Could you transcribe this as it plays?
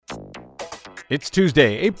It's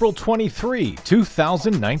Tuesday, April 23,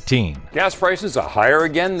 2019. Gas prices are higher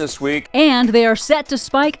again this week. And they are set to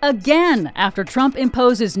spike again after Trump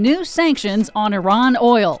imposes new sanctions on Iran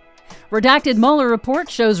oil. Redacted Mueller report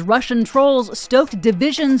shows Russian trolls stoked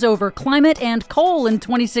divisions over climate and coal in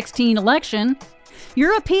 2016 election.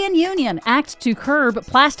 European Union acts to curb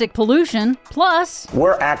plastic pollution. Plus,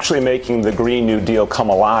 we're actually making the Green New Deal come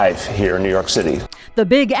alive here in New York City. The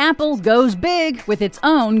Big Apple goes big with its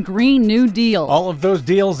own Green New Deal. All of those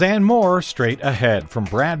deals and more straight ahead. From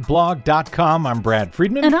BradBlog.com, I'm Brad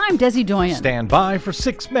Friedman. And I'm Desi Doyen. Stand by for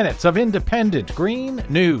 6 minutes of independent green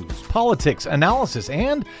news, politics, analysis,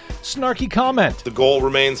 and snarky comment. The goal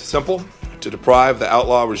remains simple: to deprive the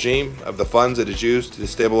outlaw regime of the funds it has used to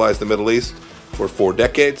destabilize the Middle East for 4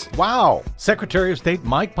 decades. Wow. Secretary of State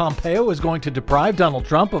Mike Pompeo is going to deprive Donald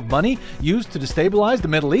Trump of money used to destabilize the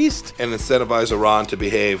Middle East? And incentivize Iran to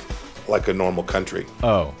behave like a normal country.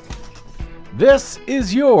 Oh. This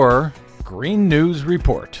is your Green News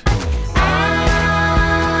Report.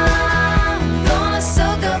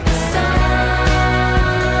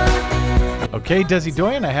 Okay, Desi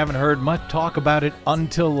Doyen, I haven't heard much talk about it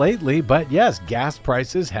until lately, but yes, gas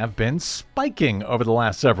prices have been spiking over the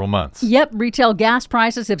last several months. Yep, retail gas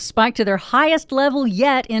prices have spiked to their highest level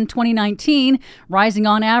yet in 2019, rising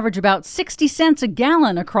on average about 60 cents a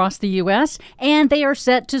gallon across the U.S., and they are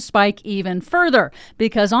set to spike even further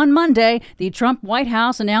because on Monday, the Trump White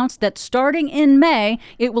House announced that starting in May,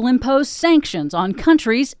 it will impose sanctions on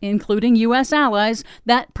countries, including U.S. allies,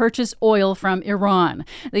 that purchase oil from Iran.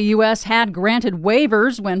 The U.S. had granted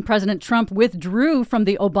waivers when President Trump withdrew from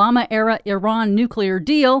the Obama-era Iran nuclear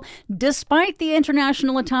deal, despite the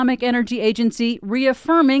International Atomic Energy Agency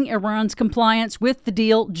reaffirming Iran's compliance with the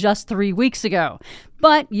deal just 3 weeks ago.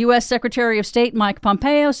 But U.S. Secretary of State Mike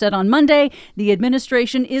Pompeo said on Monday the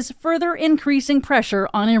administration is further increasing pressure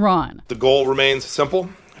on Iran. The goal remains simple: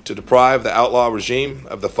 to deprive the outlaw regime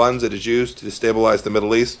of the funds it has used to destabilize the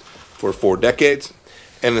Middle East for 4 decades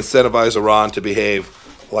and incentivize Iran to behave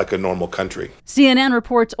like a normal country. CNN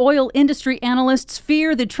reports oil industry analysts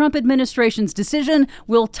fear the Trump administration's decision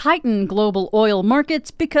will tighten global oil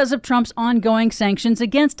markets because of Trump's ongoing sanctions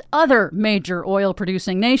against other major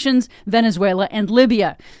oil-producing nations, Venezuela and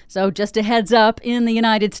Libya. So just a heads up, in the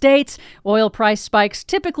United States, oil price spikes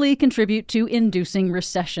typically contribute to inducing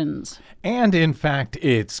recessions. And in fact,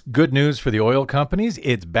 it's good news for the oil companies,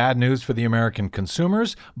 it's bad news for the American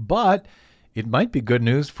consumers, but it might be good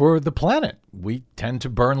news for the planet. We tend to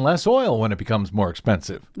burn less oil when it becomes more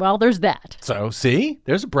expensive. Well, there's that. So, see,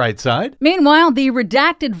 there's a bright side. Meanwhile, the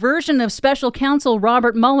redacted version of Special Counsel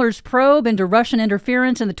Robert Mueller's probe into Russian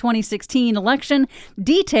interference in the 2016 election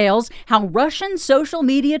details how Russian social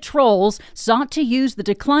media trolls sought to use the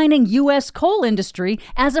declining U.S. coal industry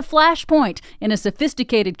as a flashpoint in a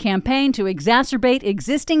sophisticated campaign to exacerbate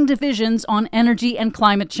existing divisions on energy and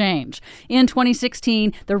climate change. In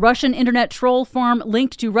 2016, the Russian internet troll farm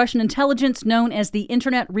linked to Russian intelligence known as the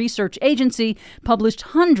Internet Research Agency published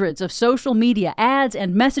hundreds of social media ads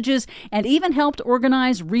and messages and even helped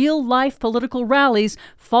organize real-life political rallies,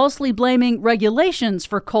 falsely blaming regulations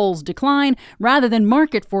for coal's decline rather than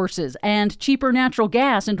market forces and cheaper natural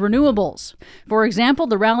gas and renewables. For example,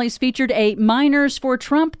 the rallies featured a Miners for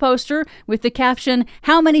Trump poster with the caption,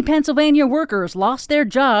 "How many Pennsylvania workers lost their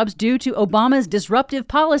jobs due to Obama's disruptive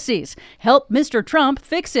policies? Help Mr. Trump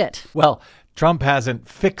fix it." Well, Trump hasn't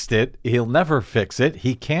fixed it. He'll never fix it.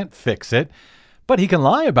 He can't fix it. But he can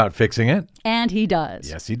lie about fixing it. And he does.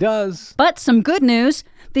 Yes, he does. But some good news.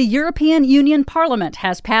 The European Union Parliament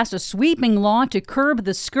has passed a sweeping law to curb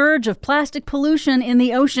the scourge of plastic pollution in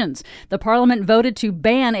the oceans. The Parliament voted to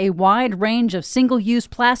ban a wide range of single-use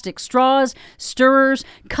plastic straws, stirrers,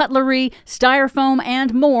 cutlery, styrofoam,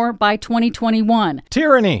 and more by 2021.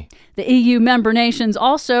 Tyranny. The EU member nations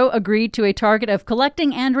also agreed to a target of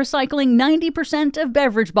collecting and recycling 90% of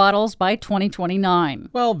beverage bottles by 2029.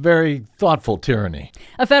 Well, very thoughtful tyranny.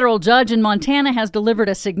 A federal judge in Montana has delivered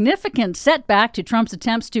a significant setback to Trump's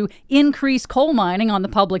attempts to increase coal mining on the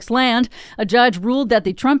public's land. A judge ruled that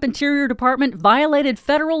the Trump Interior Department violated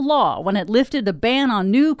federal law when it lifted the ban on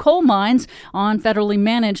new coal mines on federally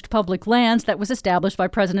managed public lands that was established by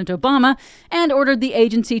President Obama and ordered the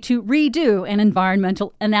agency to redo an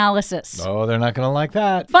environmental analysis. Oh, they're not going to like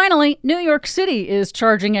that. Finally, New York City is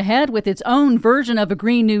charging ahead with its own version of a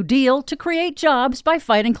Green New Deal to create jobs by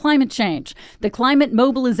fighting climate change. The Climate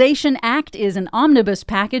Mobilization Act act is an omnibus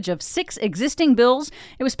package of 6 existing bills.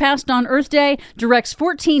 It was passed on Earth Day, directs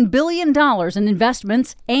 $14 billion in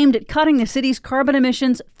investments aimed at cutting the city's carbon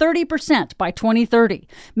emissions 30% by 2030.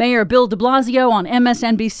 Mayor Bill de Blasio on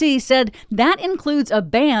MSNBC said that includes a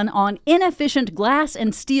ban on inefficient glass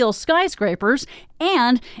and steel skyscrapers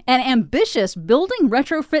and an ambitious building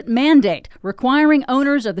retrofit mandate requiring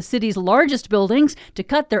owners of the city's largest buildings to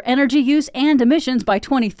cut their energy use and emissions by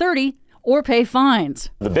 2030 or pay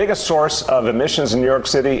fines. The biggest source of emissions in New York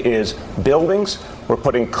City is buildings. We're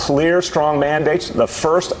putting clear, strong mandates, the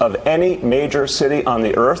first of any major city on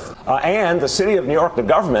the earth. And the city of New York, the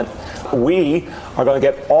government, we are going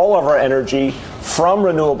to get all of our energy from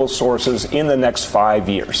renewable sources in the next 5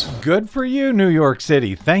 years. Good for you, New York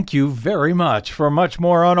City. Thank you very much. For much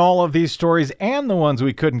more on all of these stories and the ones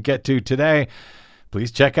we couldn't get to today,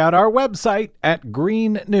 please check out our website at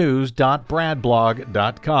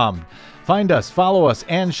greennews.bradblog.com. Find us, follow us,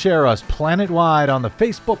 and share us planet-wide on the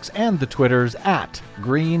Facebooks and the Twitters at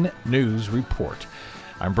Green News Report.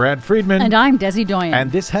 I'm Brad Friedman. And I'm Desi Doyen.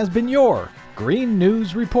 And this has been your Green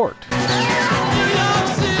News Report.